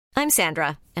I'm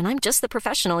Sandra, and I'm just the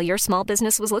professional your small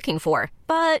business was looking for.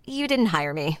 But you didn't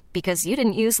hire me because you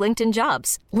didn't use LinkedIn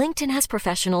Jobs. LinkedIn has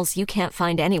professionals you can't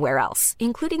find anywhere else,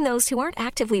 including those who aren't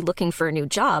actively looking for a new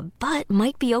job, but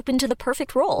might be open to the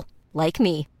perfect role, like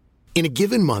me. In a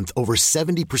given month, over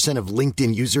 70% of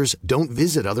LinkedIn users don't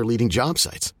visit other leading job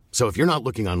sites. So if you're not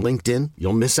looking on LinkedIn,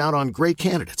 you'll miss out on great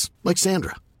candidates like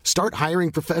Sandra. Start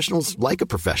hiring professionals like a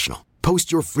professional.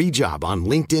 Post your free job on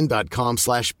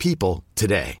linkedin.com/people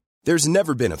today. There's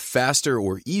never been a faster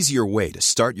or easier way to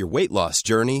start your weight loss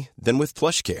journey than with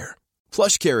PlushCare.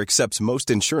 PlushCare accepts most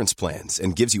insurance plans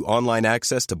and gives you online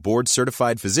access to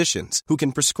board-certified physicians who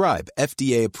can prescribe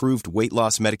FDA-approved weight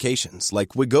loss medications like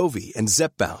Wegovy and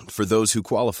Zepbound for those who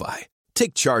qualify.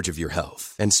 Take charge of your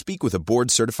health and speak with a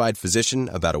board-certified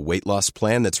physician about a weight loss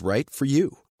plan that's right for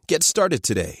you. Get started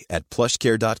today at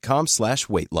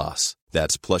plushcare.com/weight loss.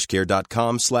 That's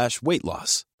plushcare.com/weight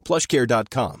loss.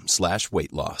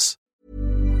 plushcare.com/weight loss.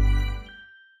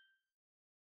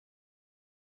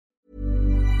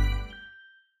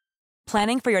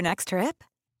 Planning for your next trip?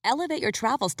 Elevate your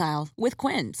travel style with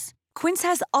Quince. Quince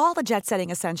has all the jet-setting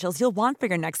essentials you'll want for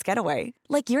your next getaway,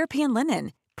 like European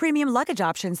linen, premium luggage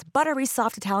options, buttery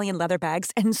soft Italian leather bags,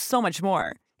 and so much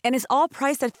more. And is all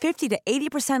priced at 50 to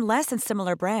 80% less than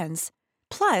similar brands.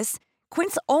 Plus,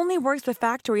 Quince only works with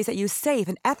factories that use safe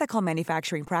and ethical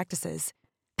manufacturing practices.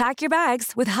 Pack your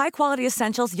bags with high-quality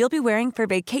essentials you'll be wearing for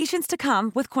vacations to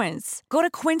come with Quince. Go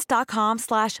to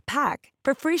quince.com/pack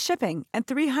for free shipping and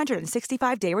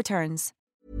 365-day returns.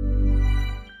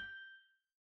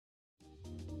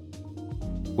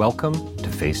 Welcome to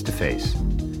Face to Face.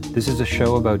 This is a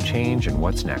show about change and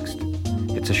what's next.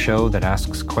 It's a show that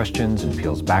asks questions and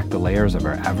peels back the layers of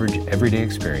our average, everyday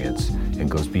experience and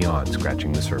goes beyond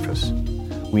scratching the surface.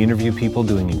 We interview people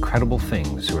doing incredible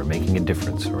things who are making a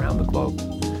difference around the globe.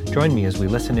 Join me as we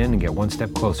listen in and get one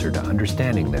step closer to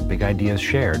understanding that big ideas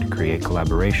shared create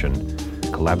collaboration.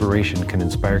 Collaboration can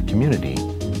inspire community,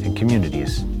 and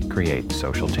communities create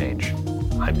social change.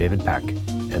 I'm David Peck,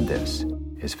 and this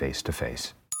is Face to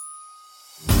Face.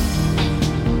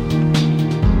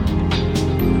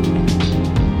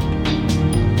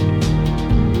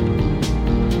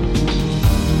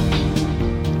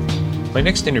 My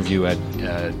next interview at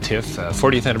TIFF,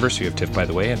 40th anniversary of TIFF, by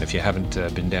the way, and if you haven't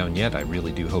been down yet, I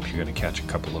really do hope you're going to catch a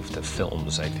couple of the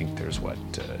films. I think there's,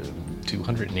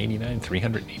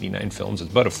 389 films.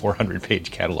 It's about a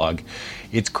 400-page catalog.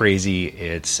 It's crazy.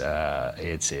 It's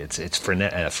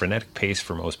frenetic pace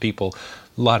for most people.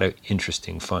 A lot of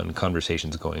interesting, fun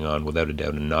conversations going on, without a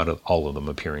doubt, and not all of them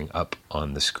appearing up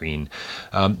on the screen.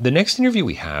 The next interview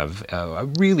we have, I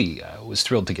really was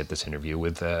thrilled to get this interview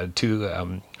with an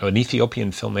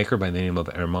Ethiopian filmmaker by the name of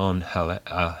Armand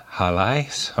Halai.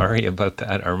 Sorry about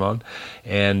that, Armand.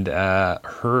 And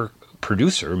her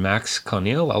producer, Max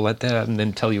Conil. I'll let them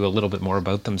then tell you a little bit more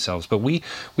about themselves. But we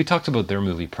talked about their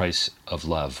movie Price of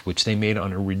Love, which they made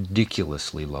on a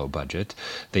ridiculously low budget.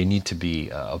 They need to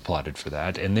be applauded for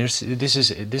that. And this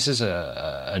is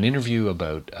an interview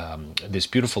about this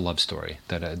beautiful love story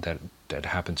that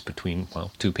happens between,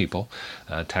 two people,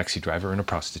 a taxi driver and a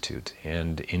prostitute,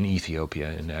 and in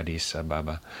Ethiopia, in Addis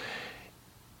Ababa.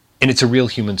 And it's a real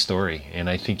human story, and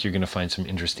I think you're going to find some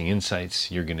interesting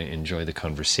insights. You're going to enjoy the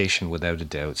conversation without a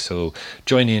doubt. So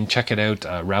join in, check it out,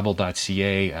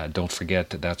 rabble.ca. Don't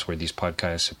forget that that's where these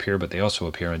podcasts appear, but they also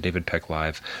appear on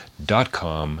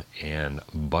davidpecklive.com. And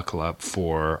buckle up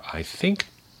for, I think,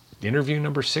 interview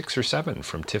number 6 or 7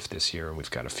 from TIFF this year, and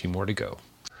we've got a few more to go.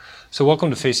 So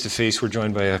welcome to Face to Face. We're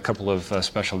joined by a couple of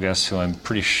special guests who I'm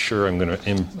pretty sure I'm going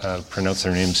to pronounce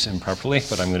their names improperly,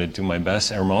 but I'm going to do my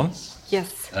best. Armand?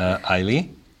 Yes. Aili?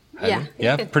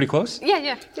 Yeah, pretty close?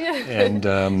 Yeah. And,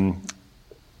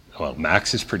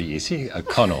 Max is pretty easy.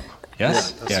 Conal,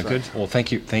 yes? Yeah, right. Good. Well,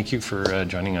 thank you for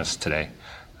joining us today.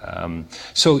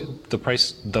 So, the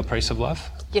price of love?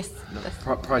 Yes.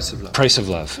 Price of Love. Price of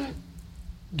Love.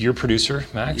 You're producer,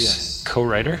 Max? Yes.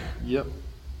 Co-writer? Yep.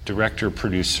 Director,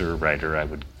 producer, writer, I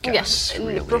would guess. Yeah,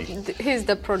 really. He's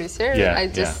the producer. Yeah, I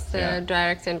just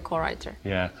direct and co-writer.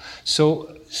 Yeah.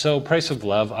 So Price of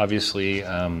Love, obviously.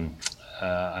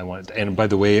 I want, and by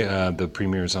the way, the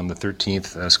premiere is on the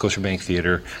 13th, Scotiabank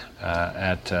Theatre,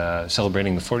 at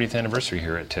celebrating the 40th anniversary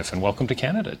here at TIFF, and welcome to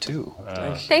Canada too.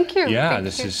 Thank you. Yeah,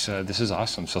 this is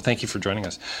awesome. So thank you for joining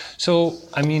us. So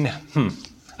I'm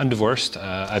divorced.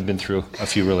 I've been through a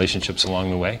few relationships along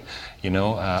the way.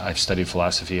 I've studied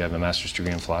philosophy. I have a master's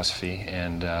degree in philosophy,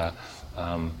 and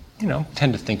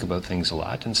tend to think about things a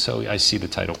lot. And so I see the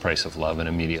title Price of Love, and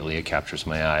immediately it captures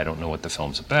my eye. I don't know what the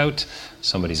film's about.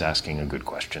 Somebody's asking a good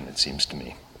question, it seems to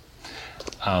me.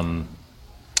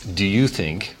 Do you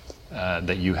think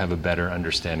that you have a better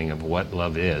understanding of what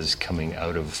love is coming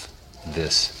out of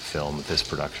this film, this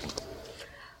production?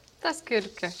 That's a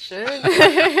good question.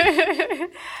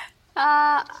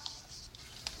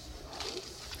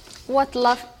 What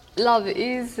love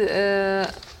is,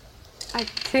 I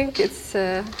think it's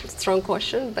a strong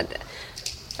question, but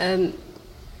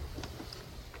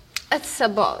it's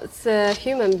about a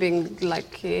human being.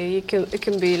 Like it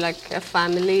can be like a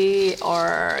family,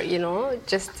 or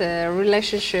just a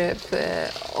relationship,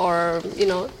 or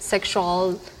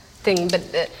sexual thing. But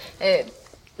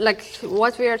like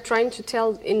what we are trying to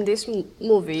tell in this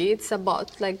movie, it's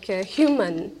about like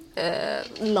human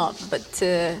love, but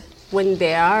when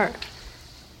they are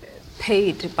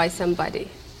paid by somebody,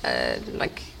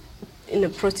 like in a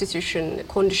prostitution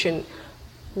condition,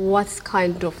 what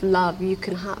kind of love you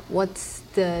can have, what's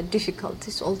the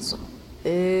difficulties also,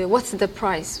 what's the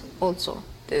price also,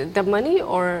 the money,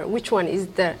 or which one is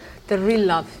the real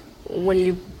love when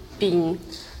you're being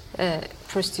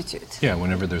prostitute? Yeah,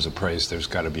 whenever there's a price, there's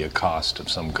got to be a cost of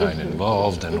some kind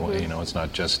involved, and it's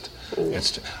not just.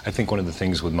 I think one of the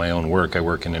things with my own work, I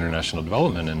work in international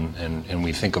development, and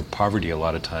we think of poverty a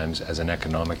lot of times as an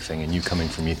economic thing. And you coming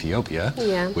from Ethiopia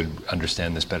would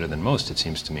understand this better than most, it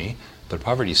seems to me. But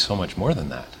poverty is so much more than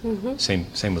that.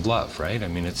 Same with love, right? I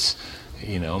mean, it's.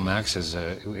 Max is.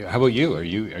 How about you? Are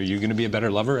you going to be a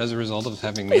better lover as a result of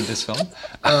having made this film?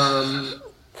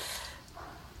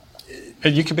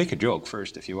 And you can make a joke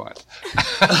first if you want.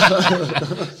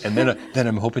 And then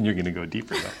I'm hoping you're going to go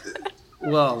deeper, though.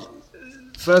 Well,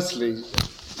 firstly,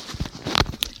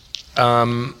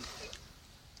 Hamon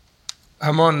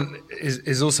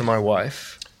is also my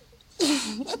wife.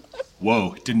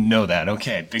 Whoa, didn't know that.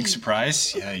 Okay, big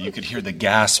surprise. Yeah, you could hear the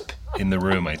gasp in the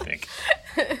room, I think.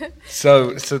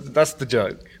 So that's the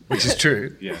joke, which is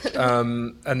true. Yes.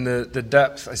 And the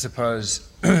depth, I suppose,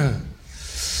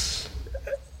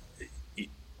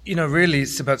 really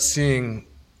it's about seeing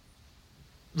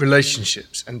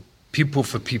relationships and people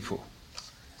for people.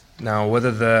 Now,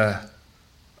 whether they're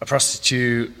a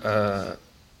prostitute, a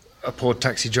poor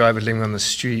taxi driver living on the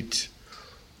street,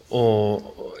 or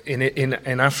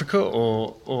in Africa,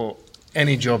 or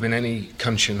any job in any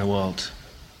country in the world,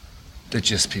 they're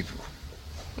just people.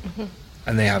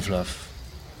 And they have love.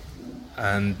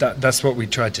 And that's what we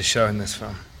tried to show in this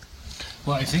film.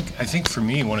 Well, I think for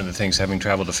me, one of the things, having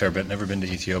traveled a fair bit, never been to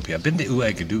Ethiopia. I've been to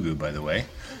Ouagadougou, by the way,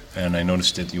 and I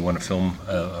noticed that you won a film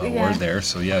award there.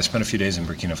 So yeah, I spent a few days in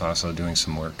Burkina Faso doing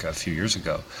some work a few years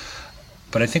ago.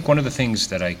 But I think one of the things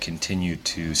that I continue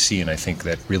to see, and I think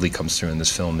that really comes through in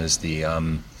this film, is the,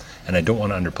 and I don't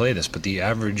want to underplay this, but the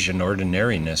average and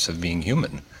ordinariness of being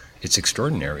human. It's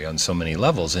extraordinary on so many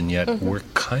levels, and yet we're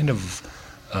kind of...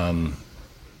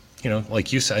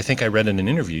 like you said, I think I read in an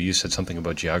interview, you said something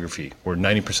about geography, where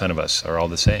 90% of us are all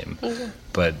the same,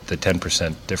 but the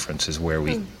 10% difference is where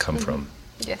we come from.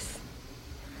 Yes.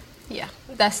 Yeah,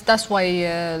 that's why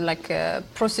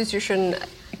prostitution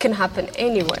can happen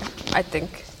anywhere, I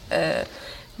think.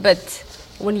 But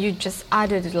when you just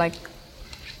added like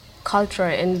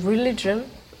culture and religion,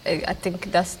 I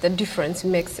think that's the difference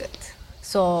makes it.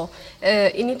 So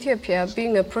in Ethiopia,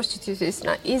 being a prostitute is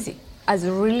not easy. As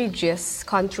a religious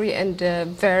country and a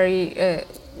very,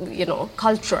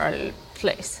 cultural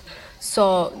place. So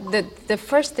the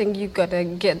first thing you gotta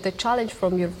get the challenge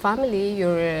from your family,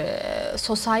 your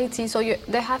society. So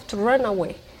they have to run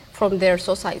away from their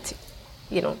society,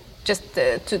 just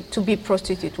to be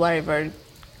prostitute wherever,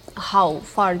 how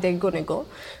far they're gonna go.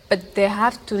 But they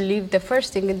have to leave. The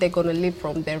first thing they're gonna leave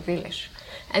from their village,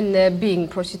 and being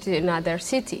prostitute in another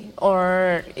city,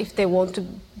 or if they want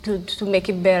to make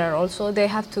it better also, they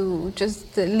have to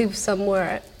just live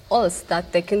somewhere else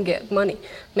that they can get money.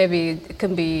 Maybe it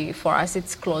can be, for us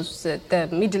it's close to the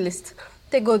Middle East.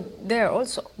 They go there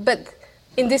also. But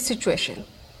in this situation,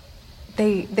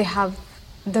 they have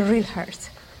the real heart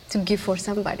to give for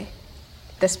somebody,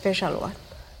 the special one.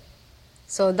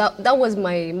 So that was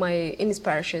my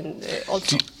inspiration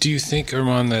also. Do you think,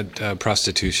 Arman, that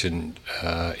prostitution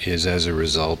is as a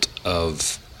result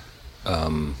of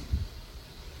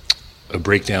a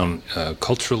breakdown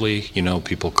culturally?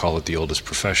 People call it the oldest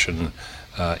profession.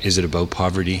 Is it about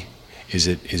poverty? Is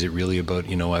it really about,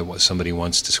 somebody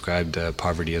once described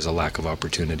poverty as a lack of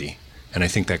opportunity. And I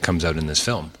think that comes out in this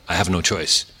film. I have no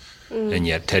choice. And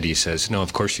yet Teddy says, no,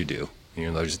 of course you do.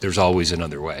 There's always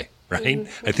another way, right?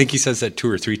 I think he says that 2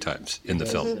 or 3 times in the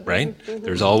film, right?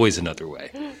 There's always another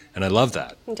way. And I love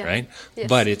that, right? Yes.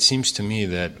 But it seems to me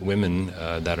that women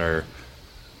that are,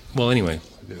 well, anyway,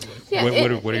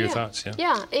 what are your thoughts?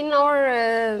 Yeah, in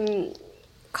our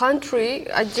country,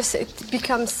 it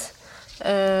becomes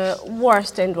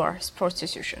worse and worse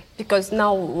prostitution, because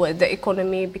now the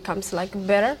economy becomes like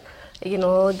better. You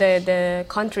know, the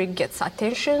country gets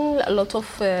attention, a lot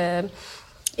of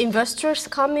investors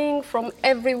coming from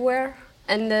everywhere,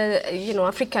 and you know,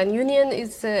 African Union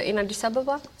is in Addis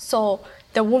Ababa, so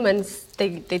the women,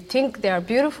 they think they are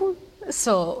beautiful,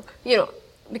 so you know,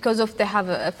 because of they have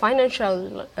a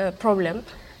financial problem,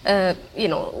 you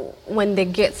know, when they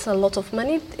get a lot of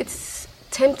money, it's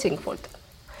tempting for them.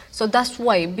 So that's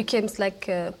why it becomes like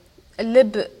a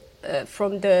little bit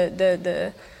from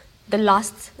the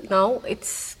last. Now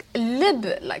it's a little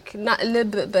bit, like not a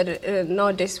little bit, but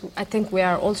nowadays I think we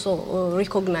are also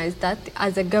recognize that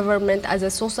as a government, as a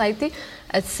society,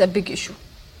 it's a big issue.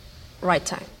 Right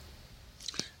time.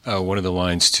 One of the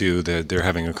lines too, they're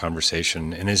having a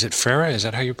conversation, and is it Freyre? Is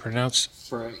that how you pronounce?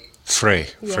 Frey.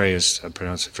 Yeah. Frey is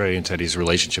pronounced Frey and Teddy's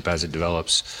relationship as it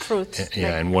develops. Fruit.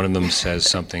 Yeah, and one of them says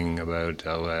something about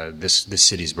this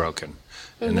city's broken,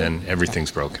 and then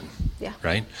everything's broken. Yeah.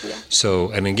 Right. Yeah.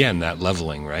 So, and again, that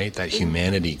leveling, right? That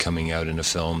humanity coming out in a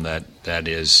film that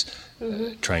is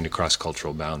trying to cross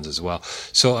cultural bounds as well.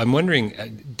 So I'm wondering,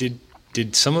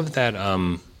 did some of that?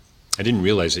 I didn't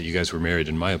realize that you guys were married,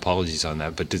 and my apologies on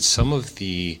that. But did some of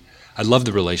the I love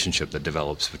the relationship that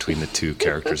develops between the two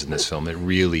characters in this film. It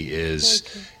really is.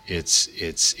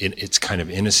 It's kind of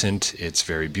innocent. It's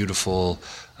very beautiful.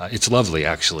 It's lovely,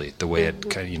 actually. The way it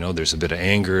kind of, you know, there's a bit of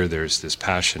anger. There's this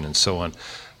passion, and so on.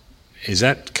 Is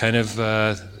that kind of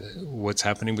what's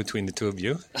happening between the two of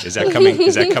you? Is that coming?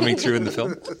 Is that coming through in the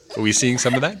film? Are we seeing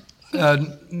some of that?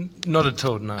 Not at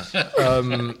all. No.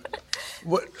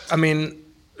 I mean,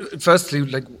 firstly,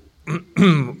 like.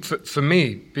 For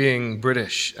me, being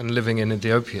British and living in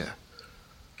Ethiopia,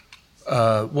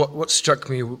 what struck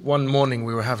me, one morning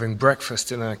we were having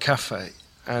breakfast in a cafe,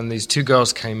 and these two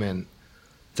girls came in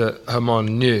that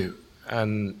Herman knew,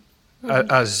 and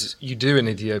as you do in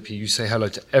Ethiopia, you say hello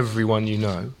to everyone you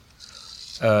know,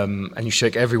 and you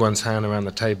shake everyone's hand around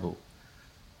the table,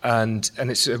 and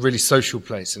it's a really social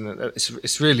place, and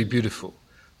it's really beautiful,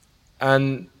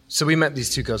 and so we met these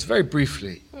two girls very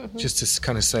briefly, just to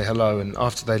kind of say hello. And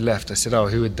after they left, I said, "Oh,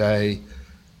 who are they?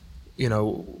 You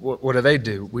know, what do they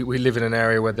do?" We live in an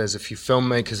area where there's a few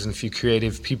filmmakers and a few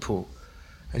creative people.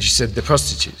 And she said, "They're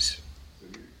prostitutes."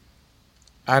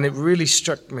 And it really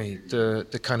struck me,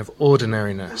 the kind of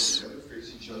ordinariness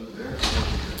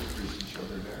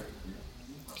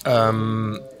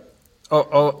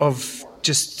of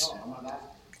just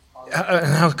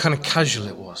and how kind of casual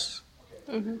it was.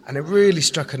 And it really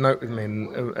struck a note with me,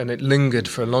 and it lingered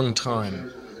for a long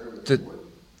time, that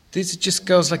these are just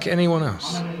girls like anyone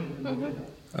else.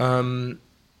 And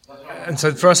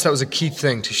so for us that was a key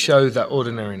thing, to show that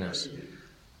ordinariness.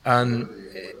 And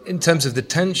in terms of the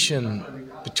tension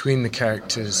between the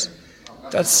characters,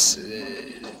 that's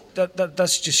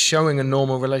just showing a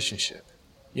normal relationship.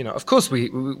 You know, of course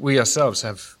we ourselves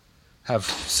have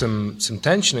some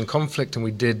tension and conflict, and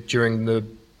we did during the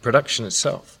production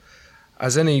itself,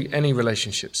 as any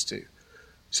relationships do.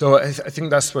 So I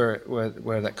think that's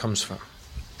where that comes from.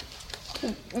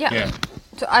 Yeah.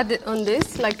 To add on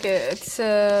this, like it's,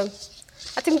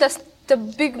 I think that's the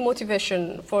big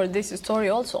motivation for this story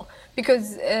also,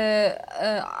 because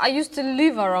I used to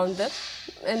live around them,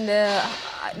 and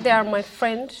they are my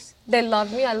friends. They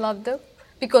love me, I love them,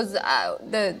 because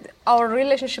our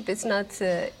relationship is not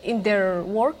in their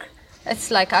work. It's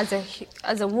like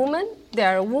as a woman, they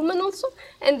are a woman also,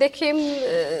 and they came,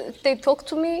 they talk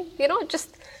to me, you know,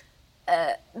 just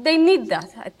they need that.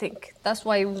 I think that's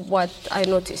why what I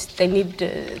noticed, they need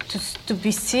to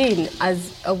be seen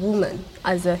as a woman,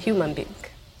 as a human being.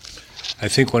 I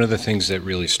think one of the things that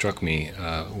really struck me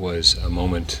was a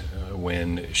moment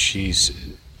when she's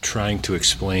trying to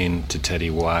explain to Teddy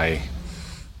why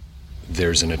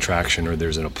there's an attraction, or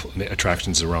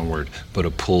attraction's the wrong word, but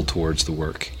a pull towards the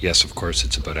work. Yes, of course,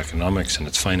 it's about economics and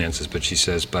it's finances, but she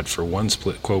says, but for one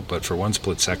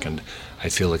split second, I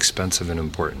feel expensive and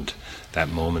important. That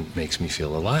moment makes me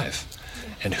feel alive.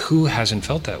 And who hasn't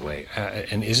felt that way?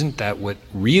 And isn't that what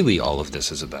really all of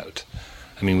this is about?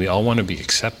 I mean, we all want to be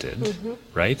accepted,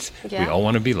 right? Yeah. We all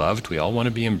want to be loved. We all want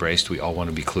to be embraced. We all want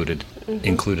to be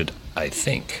included, I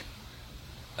think.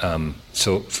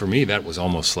 So for me, that was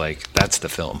almost like, that's the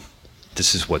film.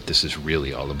 This is what this is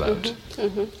really all about.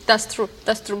 That's true,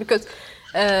 because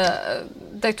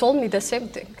they told me the same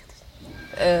thing.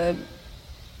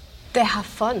 They have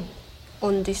fun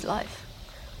on this life,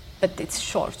 but it's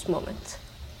short moment,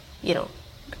 you know.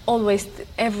 Always,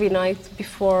 every night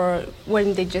before,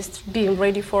 when they just being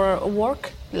ready for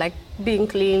work, like being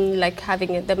clean, like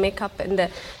having the makeup, and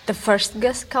the first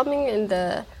guest coming in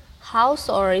the house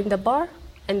or in the bar,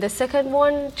 And the second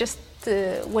one, just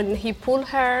when he pull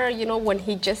her, when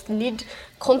he just need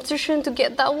competition to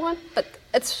get that one, but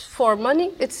it's for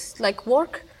money, it's like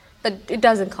work, but it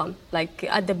doesn't come like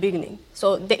at the beginning.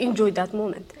 So they enjoy that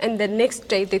moment. And the next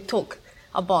day they talk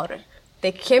about it.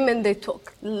 They came and they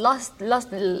talk. Last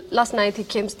night he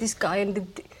came, this guy, and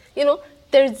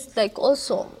there's like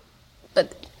also,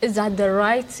 but is that the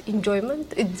right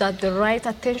enjoyment? Is that the right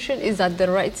attention? Is that the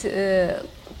right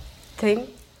thing?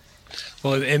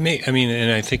 Well, and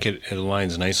I think it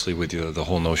aligns nicely with the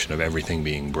whole notion of everything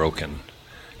being broken,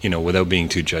 without being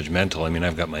too judgmental. I mean,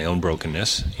 I've got my own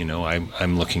brokenness,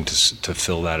 I'm looking to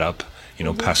fill that up.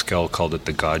 Pascal called it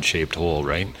the God-shaped hole,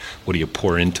 right? What do you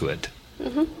pour into it?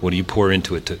 Mm-hmm. What do you pour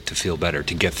into it to feel better,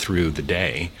 to get through the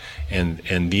day?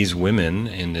 And these women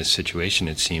in this situation,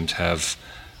 it seems, have,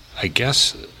 I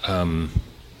guess,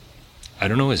 I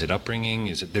don't know, is it upbringing?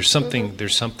 Is it there's something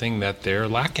that they're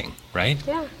lacking, right?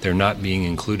 Yeah. They're not being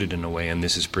included in a way, and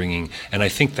this is bringing, and I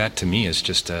think that to me is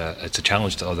just it's a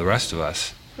challenge to all the rest of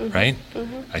us, right?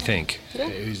 Mm-hmm. I think. Yeah.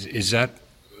 Is that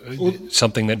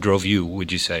something that drove you,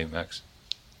 would you say, Max?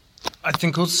 I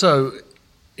think also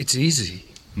it's easy.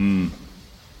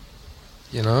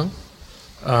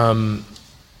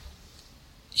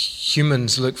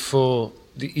 Humans look for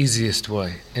the easiest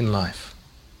way in life.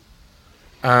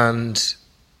 And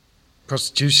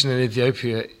prostitution in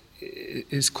Ethiopia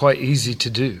is quite easy to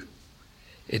do.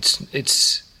 It's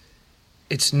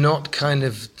not kind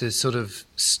of the sort of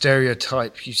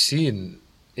stereotype you see in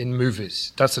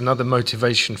movies. That's another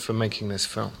motivation for making this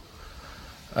film.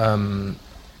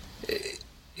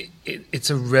 It's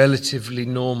a relatively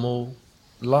normal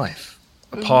life,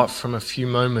 apart from a few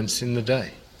moments in the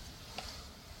day.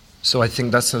 So I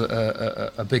think that's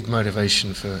a big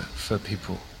motivation for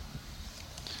people.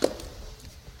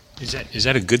 Is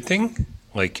that a good thing?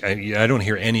 Like, I don't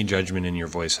hear any judgment in your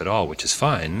voice at all, which is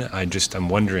fine. I'm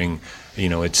wondering,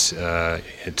 it's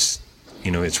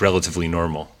relatively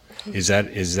normal. Is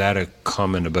that a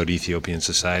comment about Ethiopian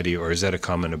society, or is that a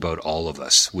comment about all of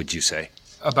us, would you say?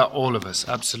 About all of us,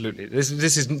 absolutely.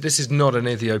 This is not an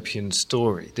Ethiopian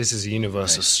story. This is a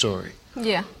universal story.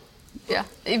 Yeah.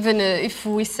 Even if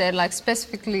we say like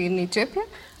specifically in Ethiopia,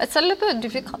 it's a little bit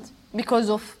difficult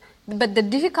but the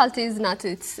difficulty is not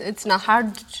it's not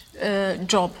hard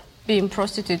job being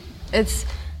prostitute. It's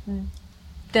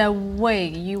the way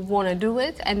you want to do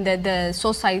it, and that the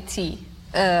society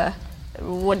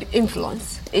what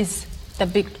influence is the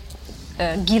big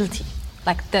guilty,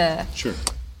 like the sure.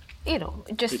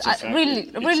 Just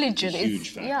religion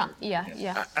is yeah.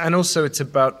 And also it's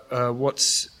about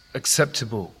what's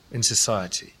acceptable in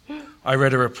society. I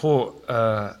read a report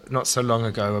not so long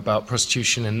ago about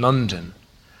prostitution in London,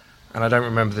 and I don't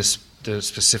remember the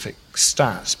specific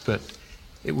stats, but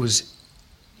it was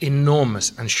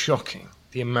enormous and shocking,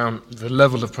 the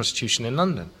level of prostitution in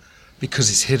London, because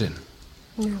it's hidden.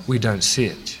 Yeah. We don't see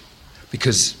it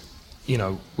because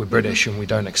we're British and we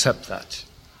don't accept that.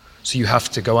 So you have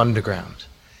to go underground.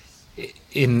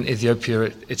 In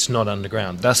Ethiopia, it's not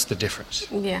underground. That's the difference.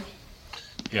 Yeah.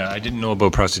 Yeah, I didn't know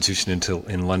about prostitution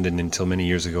in London until many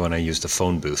years ago, and I used a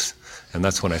phone booth, and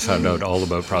that's when I found out all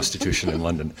about prostitution in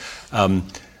London.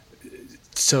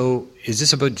 So, is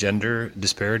this about gender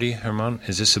disparity, Herman?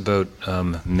 Is this about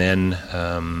men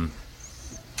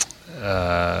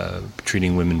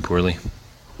treating women poorly?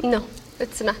 No,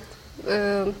 it's not,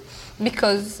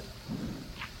 because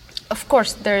of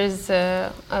course there is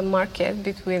a market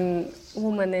between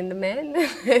women and men.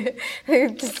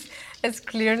 It's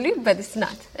clearly, but it's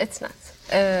not.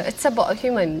 It's about a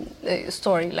human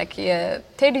story. Like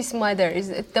Teddy's mother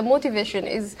the motivation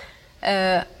is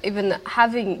even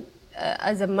having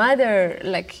as a mother,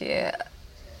 like in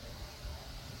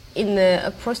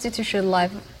a prostitution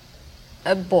life,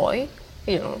 a boy,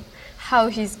 how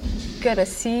he's gonna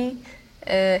see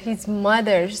his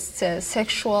mother's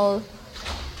sexual,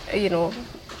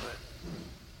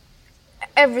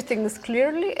 everything is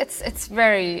clearly. It's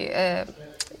very.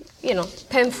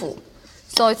 Painful.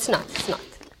 So it's not.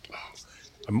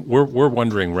 We're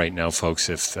wondering right now, folks,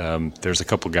 if there's a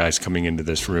couple guys coming into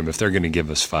this room, if they're going to give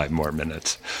us 5 more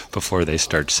minutes before they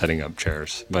start setting up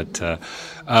chairs. But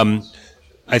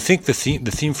I think the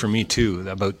theme for me too,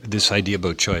 about this idea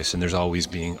about choice, and there's always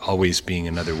being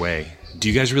another way. Do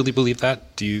you guys really believe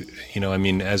that? Do you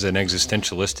as an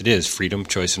existentialist, it is freedom,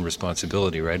 choice, and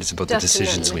responsibility, right? It's about the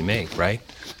decisions we make, right?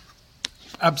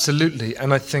 Absolutely,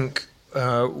 and I think.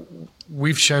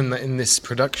 We've shown that in this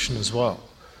production as well.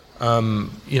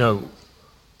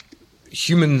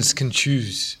 Humans can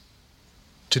choose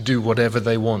to do whatever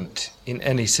they want in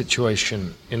any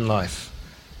situation in life,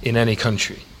 in any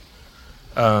country.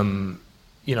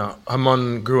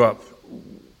 Hamon grew up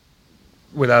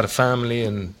without a family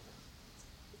and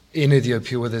in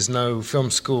Ethiopia where there's no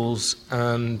film schools,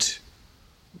 and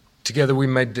together we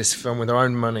made this film with our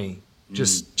own money.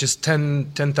 Just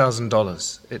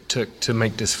 $10,000 it took to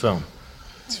make this film.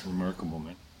 It's remarkable,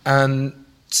 man. And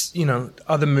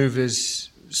other movies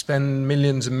spend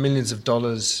millions and millions of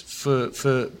dollars but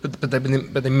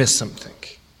they miss something.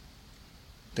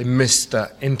 They miss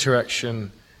that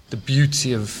interaction, the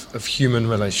beauty of human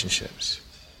relationships,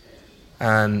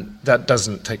 and that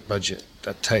doesn't take budget.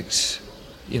 That takes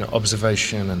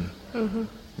observation and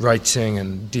writing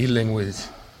and dealing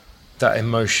with that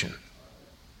emotion.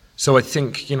 So I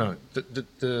think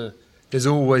there's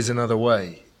always another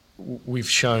way. We've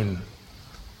shown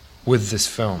with this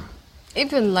film.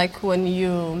 Even like when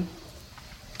you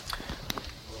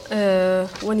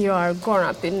are grown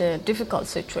up in a difficult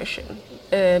situation,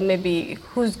 maybe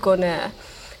who's gonna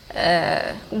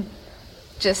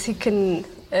he can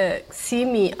see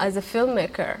me as a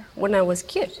filmmaker when I was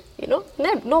kid,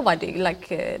 nobody like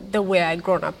the way I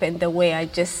grown up and the way I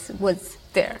just was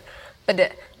there.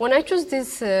 But when I choose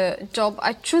this job,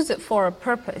 I choose it for a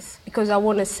purpose, because I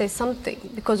want to say something,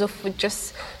 because of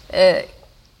just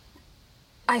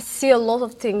I see a lot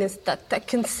of things that I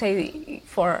can say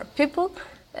for people.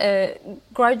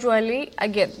 Gradually, I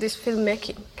get this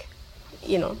filmmaking,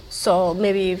 So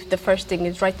maybe if the first thing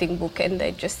is writing book and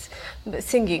they just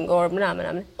singing or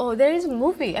oh, there is a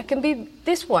movie, I can be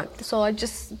this one. So I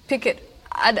just pick it.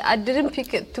 I didn't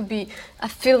pick it to be a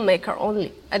filmmaker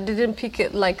only. I didn't pick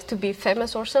it like to be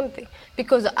famous or something,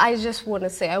 because I just want to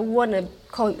say I want to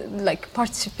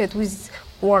participate with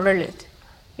world,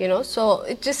 So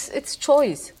it's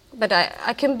choice. But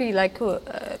I can be like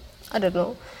I don't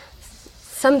know,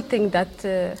 something that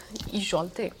usual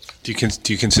thing. Do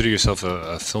you consider yourself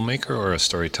a filmmaker or a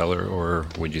storyteller, or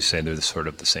would you say they're sort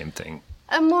of the same thing?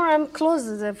 I'm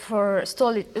closer for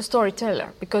storyteller,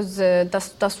 because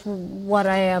that's what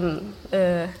I am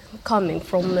coming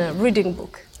from, reading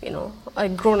book. I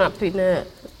grown up in a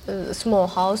small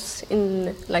house,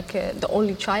 in the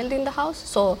only child in the house,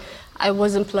 so I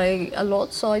wasn't playing a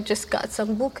lot. So I just got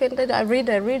some book and then I read,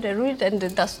 and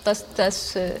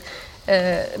that's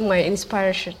my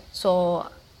inspiration. So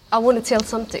I want to tell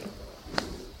something.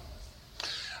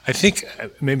 I think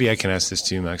maybe I can ask this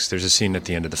to you, Max. There's a scene at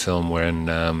the end of the film when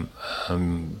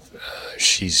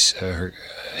she's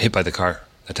hit by the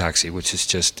taxi, which is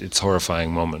it's a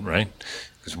horrifying moment, right?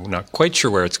 Because we're not quite sure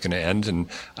where it's going to end. And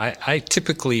I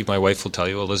typically, my wife will tell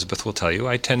you, Elizabeth will tell you,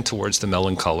 I tend towards the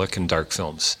melancholic and dark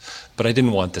films. But I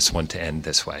didn't want this one to end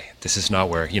this way. This is not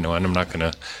where, and I'm not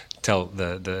going to tell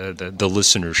the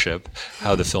listenership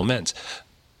how the film ends.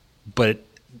 But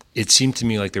it seemed to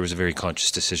me like there was a very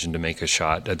conscious decision to make the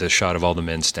shot of all the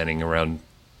men standing around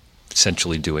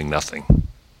essentially doing nothing.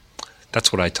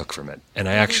 That's what I took from it. And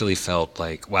I actually felt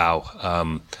like,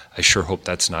 wow, I sure hope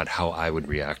that's not how I would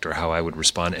react or how I would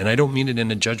respond. And I don't mean it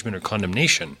in a judgment or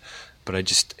condemnation, but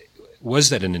was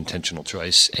that an intentional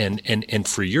choice? And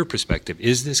for your perspective,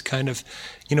 is this kind of,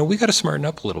 we got to smarten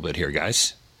up a little bit here,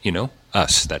 guys.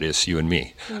 Us, that is, you and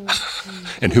me,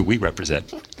 and who we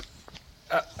represent.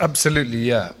 Absolutely,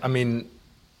 yeah. I mean,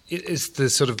 it's the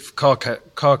sort of car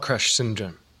crash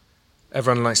syndrome.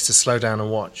 Everyone likes to slow down and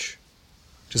watch.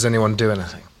 Does anyone do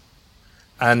anything?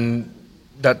 And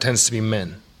that tends to be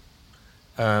men.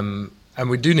 And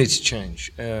we do need to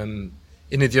change. In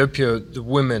Ethiopia, the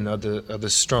women are the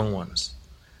strong ones,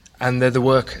 and they're the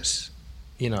workers.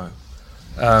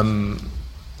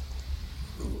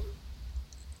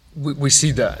 We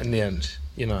see that in the end,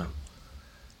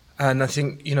 And I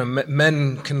think,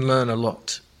 men can learn a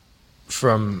lot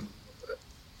from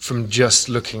just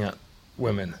looking at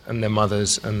women and their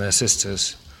mothers and their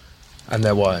sisters and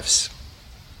their wives.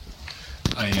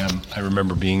 I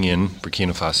remember being in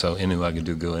Burkina Faso, in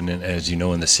Ouagadougou, and as you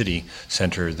know, in the city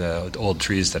center, the old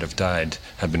trees that have died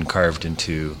have been carved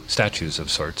into statues of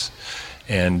sorts.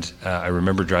 And I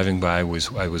remember driving by, I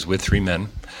was with three men,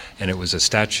 and it was a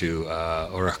statue,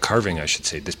 or a carving, I should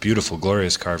say, this beautiful,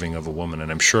 glorious carving of a woman.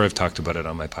 And I'm sure I've talked about it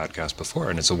on my podcast before.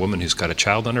 And it's a woman who's got a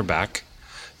child on her back,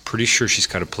 pretty sure she's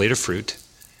got a plate of fruit,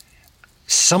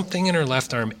 something in her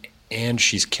left arm, and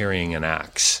she's carrying an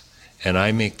axe. And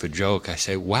I make the joke, I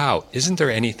say, wow, isn't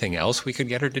there anything else we could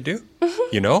get her to do?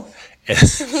 And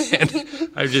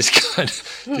I've just got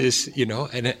this,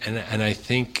 and I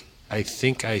think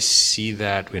I see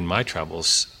that in my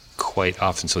travels quite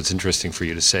often. So it's interesting for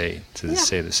you to say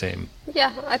the same.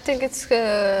 Yeah, I think it's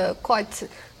quite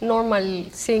normal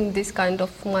seeing this kind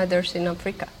of mothers in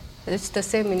Africa. It's the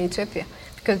same in Ethiopia,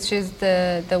 because she's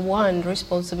the one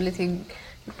responsibility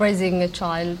raising a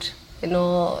child,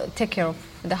 take care of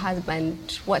the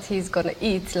husband what he's gonna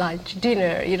eat, lunch,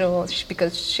 dinner,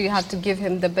 because she had to give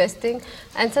him the best thing,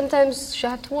 and sometimes she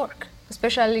had to work,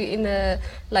 especially in a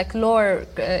lower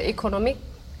economic.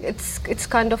 It's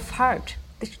kind of hard.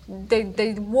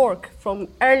 They work from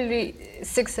early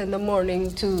 6 in the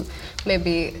morning to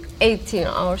maybe 18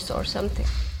 hours or something.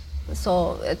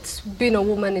 So it's being a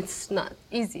woman. It's not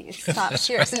easy. It's tough.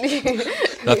 Seriously.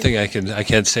 Nothing I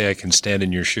can't say I can stand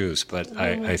in your shoes, but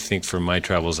I think from my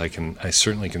travels I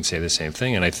certainly can say the same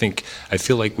thing. And I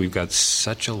feel like we've got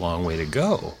such a long way to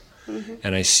go. Mm-hmm.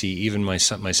 And I see even my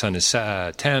son is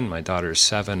 10, my daughter is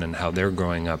 7, and how they're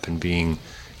growing up and being,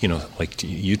 like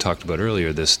you talked about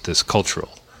earlier, this cultural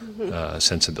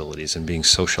sensibilities and being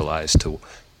socialized to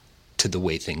the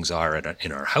way things are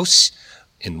in our house,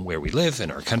 in where we live, in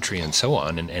our country, and so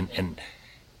on,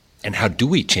 and how do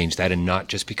we change that and not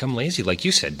just become lazy? Like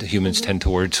you said, humans tend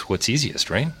towards what's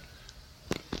easiest, right?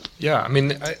 Yeah, I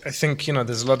mean, I think,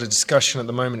 there's a lot of discussion at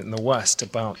the moment in the West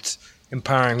about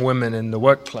empowering women in the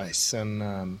workplace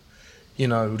and,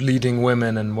 leading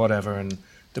women and whatever, and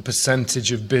the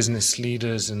percentage of business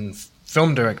leaders and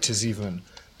film directors even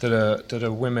that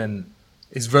are women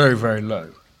is very, very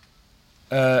low.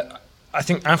 I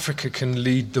think Africa can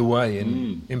lead the way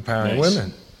in empowering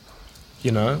women,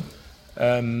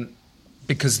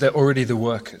 because they're already the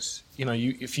workers.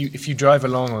 If you drive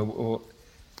along or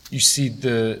you see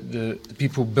the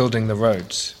people building the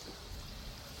roads,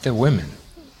 they're women.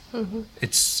 Mm-hmm.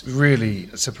 It's really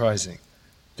surprising.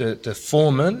 The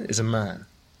foreman is a man,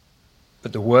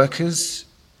 but the workers,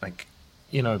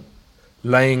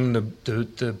 laying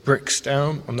the bricks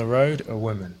down on the road, are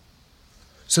women.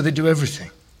 So they do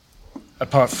everything,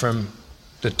 apart from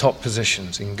the top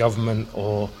positions in government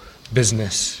or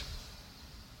business.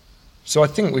 So I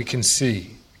think we can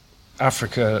see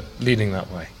Africa leading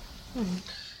that way. Mm-hmm.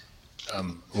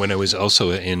 When I was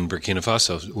also in Burkina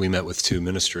Faso, we met with 2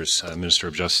 ministers, a Minister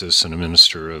of Justice and a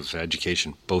Minister of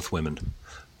Education, both women,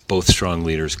 both strong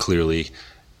leaders, clearly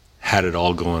had it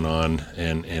all going on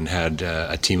and had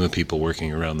a team of people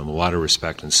working around them, a lot of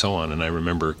respect and so on. And I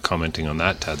remember commenting on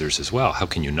that to others as well. How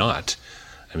can you not?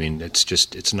 I mean,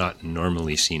 it's not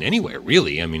normally seen anywhere,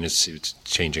 really. I mean, it's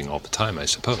changing all the time, I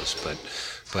suppose. But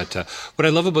what I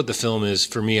love about the film is,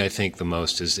 for me, I think the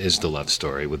most is the love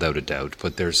story, without a doubt.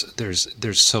 But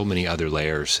there's so many other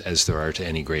layers, as there are to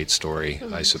any great story,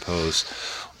 I suppose.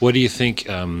 What do you think?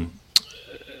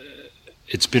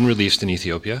 It's been released in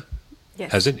Ethiopia.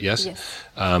 Yes. Has it? Yes.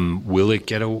 Will it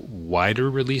get a wider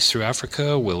release through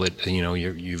Africa? Will it?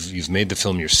 You've made the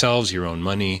film yourselves, your own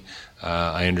money.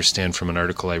 I understand from an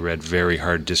article I read, very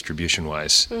hard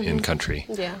distribution-wise in country.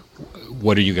 Yeah.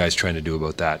 What are you guys trying to do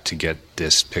about that to get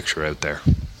this picture out there?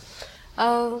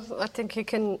 I think you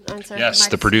can answer. Yes,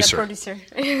 Max, the producer.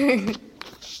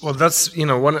 Well, that's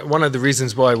one of the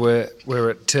reasons why we're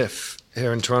at TIFF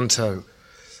here in Toronto.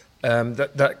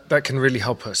 That can really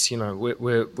help us.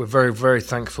 We're very, very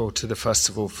thankful to the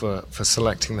festival for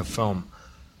selecting the film,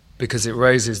 because it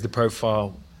raises the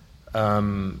profile,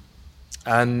 and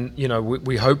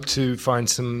we hope to find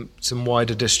some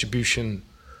wider distribution,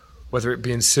 whether it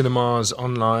be in cinemas,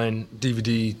 online,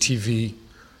 DVD, TV,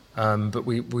 but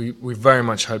we very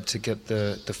much hope to get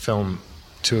the film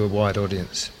to a wide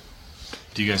audience.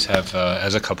 Do you guys have,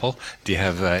 as a couple, do you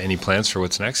have any plans for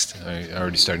what's next? Are you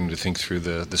already starting to think through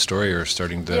the story, or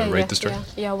starting to write the story?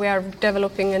 Yeah, we are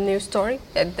developing a new story.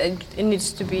 It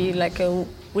needs to be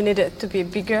we need it to be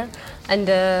bigger, and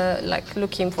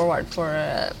looking forward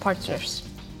for partners.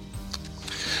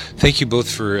 Thank you both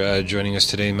for joining us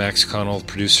today. Max Connell,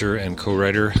 producer and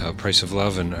co-writer of Price of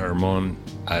Love, and Armon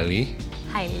Ali.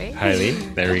 Haile,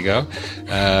 there we go.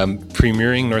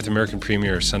 Premiering, North American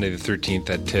premiere, Sunday the 13th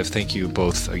at TIFF. Thank you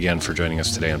both again for joining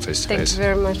us today on Face to Face. Thank you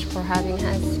very much for having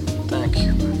us. Thank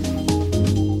you.